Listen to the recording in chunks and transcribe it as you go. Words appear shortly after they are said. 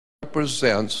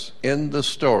represents in the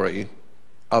story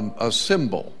a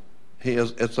symbol.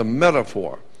 It's a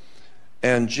metaphor.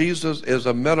 And Jesus is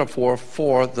a metaphor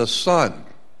for the sun.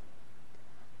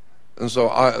 And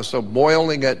so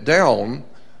boiling it down,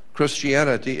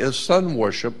 Christianity is sun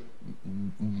worship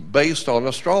based on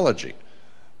astrology.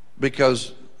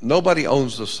 Because nobody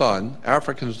owns the sun.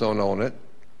 Africans don't own it.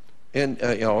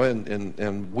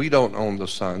 And we don't own the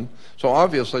sun. So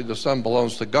obviously the sun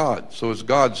belongs to God. So it's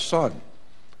God's sun.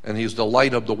 And he's the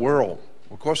light of the world.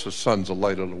 Of course the sun's the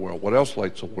light of the world. What else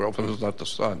lights the world if it's not the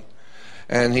sun?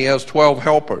 And he has 12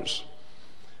 helpers.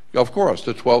 Of course,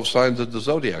 the 12 signs of the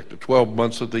zodiac, the 12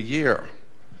 months of the year.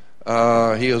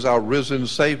 He is our risen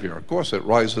Savior. Of course, it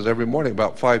rises every morning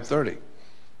about 5:30.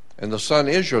 And the sun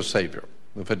is your Savior.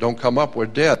 If it don't come up, we're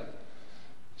dead.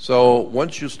 So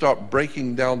once you start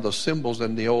breaking down the symbols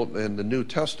in the Old and the New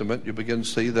Testament, you begin to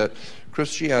see that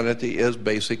Christianity is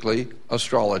basically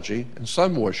astrology and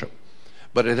sun worship.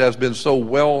 But it has been so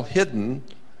well hidden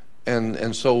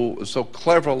and so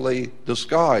cleverly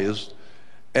disguised.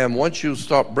 And once you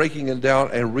start breaking it down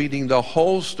and reading the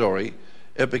whole story,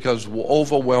 it becomes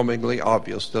overwhelmingly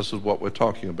obvious this is what we're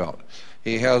talking about.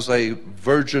 He has a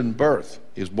virgin birth.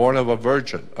 He's born of a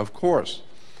virgin, of course.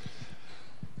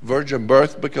 Virgin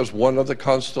birth because one of the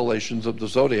constellations of the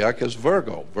zodiac is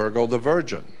Virgo, Virgo the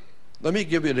Virgin. Let me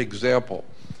give you an example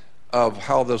of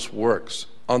how this works.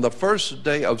 On the first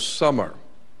day of summer,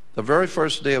 the very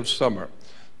first day of summer,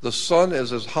 the sun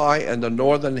is as high in the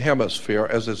northern hemisphere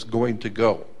as it's going to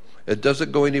go. It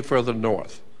doesn't go any further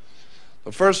north.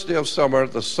 The first day of summer,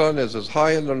 the sun is as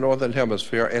high in the northern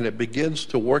hemisphere, and it begins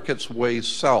to work its way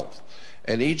south.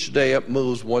 And each day it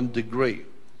moves 1 degree.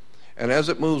 And as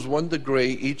it moves 1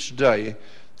 degree each day,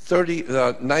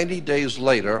 90 days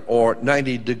later, or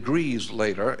 90 degrees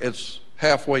later, it's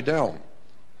halfway down.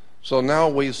 So now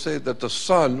we say that the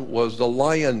sun was the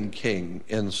Lion King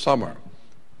in summer.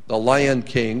 The Lion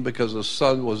King because the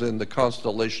sun was in the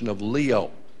constellation of Leo,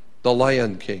 the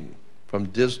Lion King from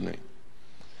Disney.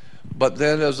 But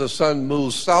then as the sun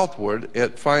moves southward,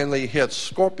 it finally hits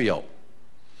Scorpio.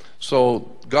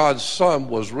 So God's sun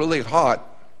was really hot.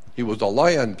 He was the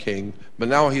Lion King, but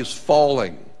now he's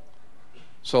falling.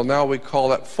 So now we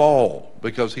call it fall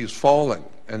because he's falling,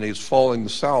 and he's falling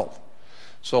south.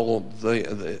 So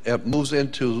it moves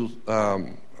into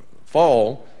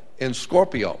fall in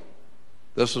Scorpio.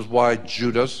 This is why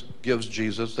Judas gives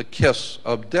Jesus the kiss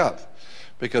of death,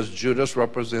 because Judas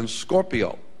represents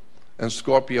Scorpio. And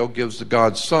Scorpio gives the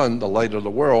God's Son, the light of the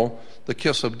world, the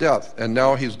kiss of death. And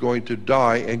now he's going to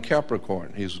die in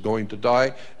Capricorn. He's going to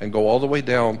die and go all the way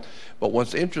down. But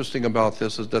what's interesting about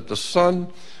this is that the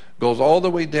sun goes all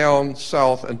the way down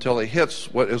south until it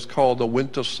hits what is called the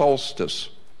winter solstice.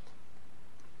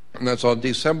 And that's on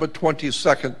December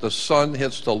 22nd, the sun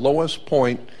hits the lowest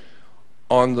point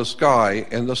on the sky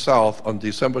in the south on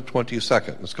December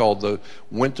 22nd. It's called the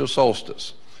winter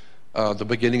solstice, the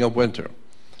beginning of winter.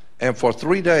 And for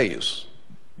 3 days,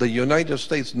 the United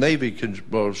States Navy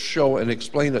will show and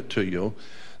explain it to you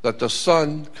that the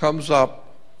sun comes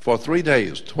up for 3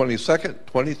 days, 22nd,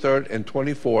 23rd, and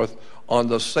 24th, on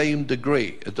the same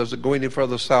degree. It doesn't go any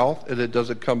further south, and it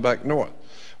doesn't come back north.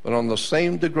 But on the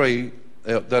same degree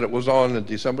that it was on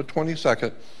December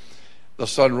 22nd, the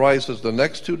sun rises the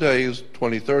next 2 days,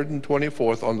 23rd and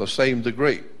 24th, on the same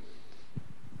degree.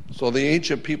 So the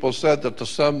ancient people said that the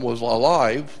sun was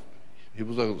alive. He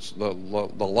was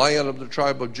the lion of the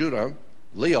tribe of Judah,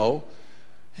 Leo.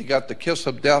 He got the kiss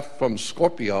of death from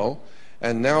Scorpio,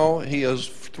 and now he is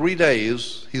 3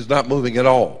 days, he's not moving at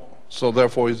all. So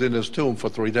therefore he's in his tomb for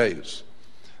 3 days.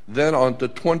 Then on the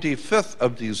 25th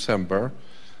of December,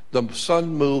 the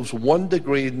sun moves 1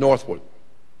 degree northward.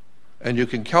 And you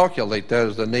can calculate that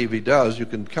as the Navy does. You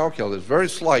can calculate, it's very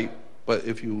slight, but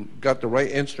if you got the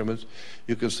right instruments,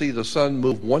 you can see the sun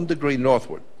move 1 degree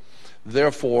northward.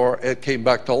 Therefore, it came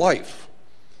back to life.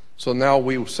 So now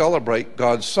we celebrate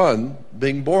God's Son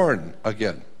being born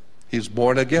again. He's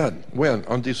born again. When?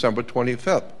 On December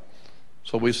 25th.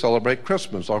 So we celebrate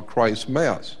Christmas, our Christ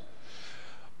Mass.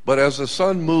 But as the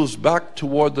sun moves back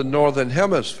toward the northern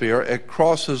hemisphere, it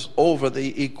crosses over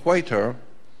the equator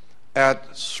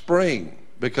at spring,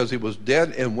 because he was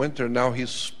dead in winter. Now he's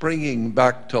springing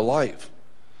back to life.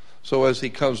 So as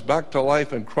he comes back to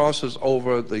life and crosses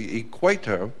over the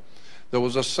equator, there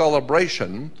was a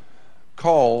celebration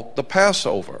called the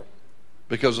Passover,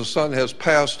 because the sun has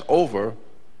passed over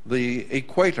the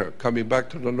equator, coming back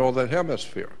to the northern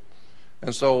hemisphere.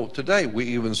 And so today we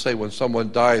even say when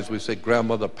someone dies, we say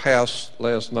grandmother passed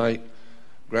last night,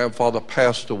 grandfather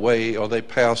passed away, or they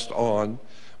passed on.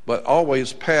 But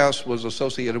always past was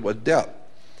associated with death.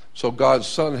 So God's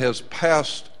Son has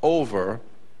passed over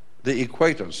the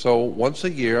equator. So once a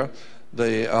year,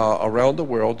 around the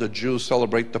world, the Jews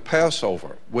celebrate the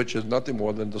Passover, which is nothing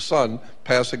more than the Son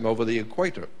passing over the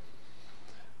equator.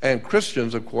 And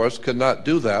Christians, of course, cannot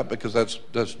do that because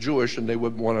that's Jewish, and they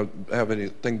wouldn't want to have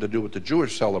anything to do with the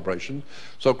Jewish celebration.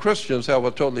 So Christians have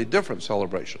a totally different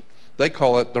celebration. They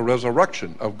call it the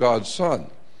resurrection of God's Son.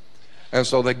 And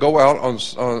so they go out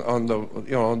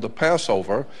on the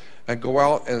Passover and go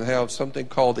out and have something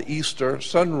called the Easter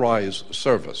sunrise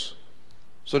service.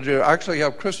 So you actually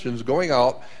have Christians going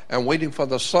out and waiting for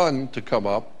the sun to come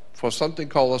up for something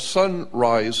called a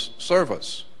sunrise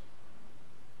service.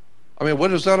 I mean,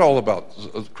 what is that all about?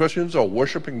 Christians are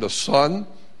worshiping the sun,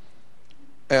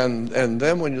 and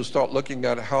then when you start looking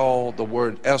at how the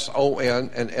word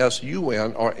S-O-N and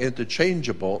S-U-N are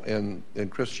interchangeable in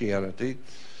Christianity,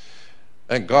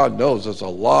 and God knows there's a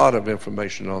lot of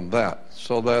information on that,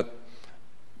 so that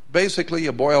basically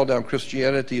you boil down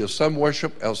Christianity is sun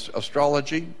worship as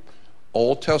astrology,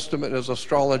 Old Testament is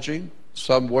astrology,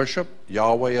 sun worship,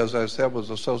 Yahweh, as I said,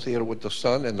 was associated with the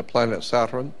sun and the planet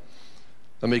Saturn.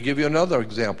 Let me give you another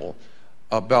example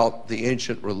about the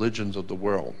ancient religions of the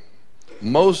world.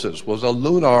 Moses was a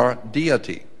lunar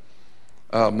deity.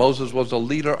 Moses was a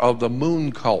leader of the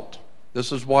moon cult.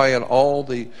 This is why in all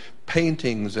the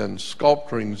paintings and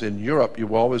sculpturings in Europe, you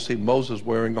will always see Moses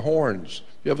wearing horns.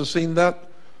 You ever seen that?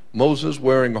 Moses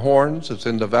wearing horns. It's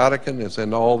in the Vatican. It's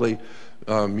in all the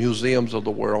museums of the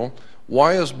world.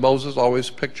 Why is Moses always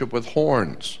pictured with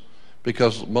horns?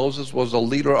 Because Moses was a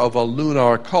leader of a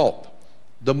lunar cult,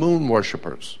 the moon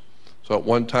worshippers. So at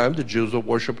one time, the Jews were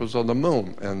worshippers of the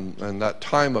moon, and that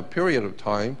period of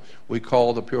time, we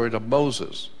call the period of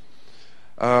Moses.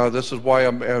 This is why,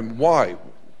 and why?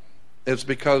 It's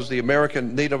because the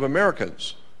Native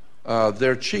Americans,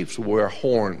 their chiefs wear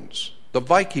horns. The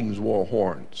Vikings wore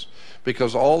horns,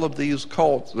 because all of these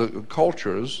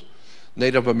cultures,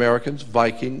 Native Americans,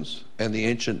 Vikings, and the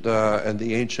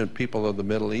ancient people of the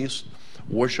Middle East,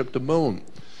 worshiped the moon.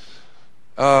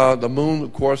 The moon,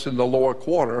 of course, in the lower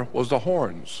quarter was the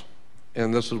horns,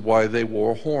 and this is why they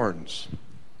wore horns.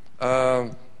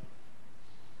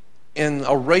 In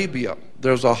Arabia,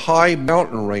 there's a high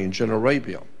mountain range in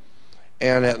Arabia,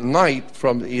 and at night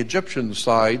from the Egyptian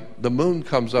side, the moon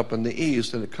comes up in the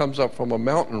east, and it comes up from a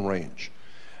mountain range.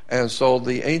 And so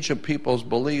the ancient peoples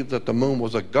believed that the moon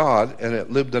was a god, and it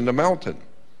lived in the mountain.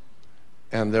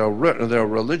 And there are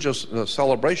religious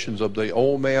celebrations of the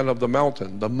old man of the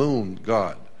mountain, the moon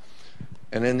god.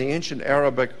 And in the ancient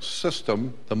Arabic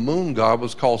system, the moon god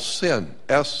was called Sin,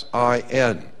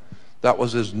 S-I-N. That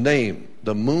was his name.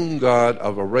 The moon god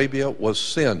of Arabia was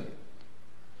Sin.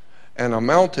 And a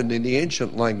mountain in the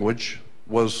ancient language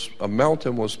was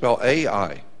spelled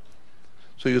Ai.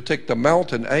 So you take the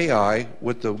mountain Ai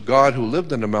with the god who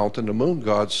lived in the mountain, the moon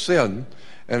god, Sin,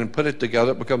 and put it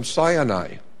together, it becomes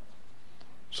Sinai.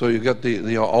 So you get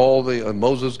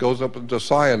Moses goes up into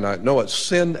Sinai. No, it's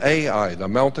Sin Ai, the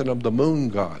mountain of the moon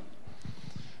god.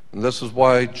 And this is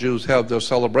why Jews have their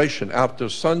celebration after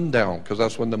sundown, because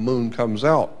that's when the moon comes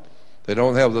out. They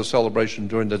don't have the celebration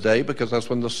during the day because that's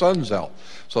when the sun's out.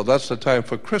 So that's the time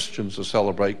for Christians to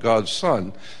celebrate God's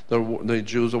Son. The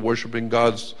Jews are worshiping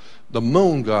the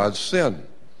moon god, Sin.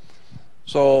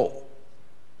 So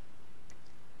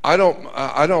I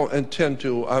don't intend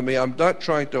to, I'm not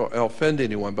trying to offend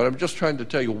anyone, but I'm just trying to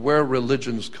tell you where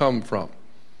religions come from.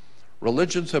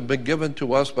 Religions have been given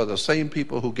to us by the same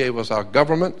people who gave us our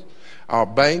government, our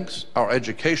banks, our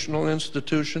educational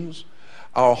institutions.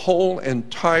 Our whole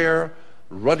entire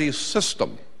ruddy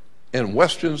system in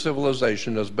Western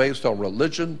civilization is based on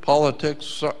religion,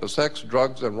 politics, sex,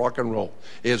 drugs, and rock and roll.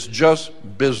 It's just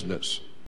business.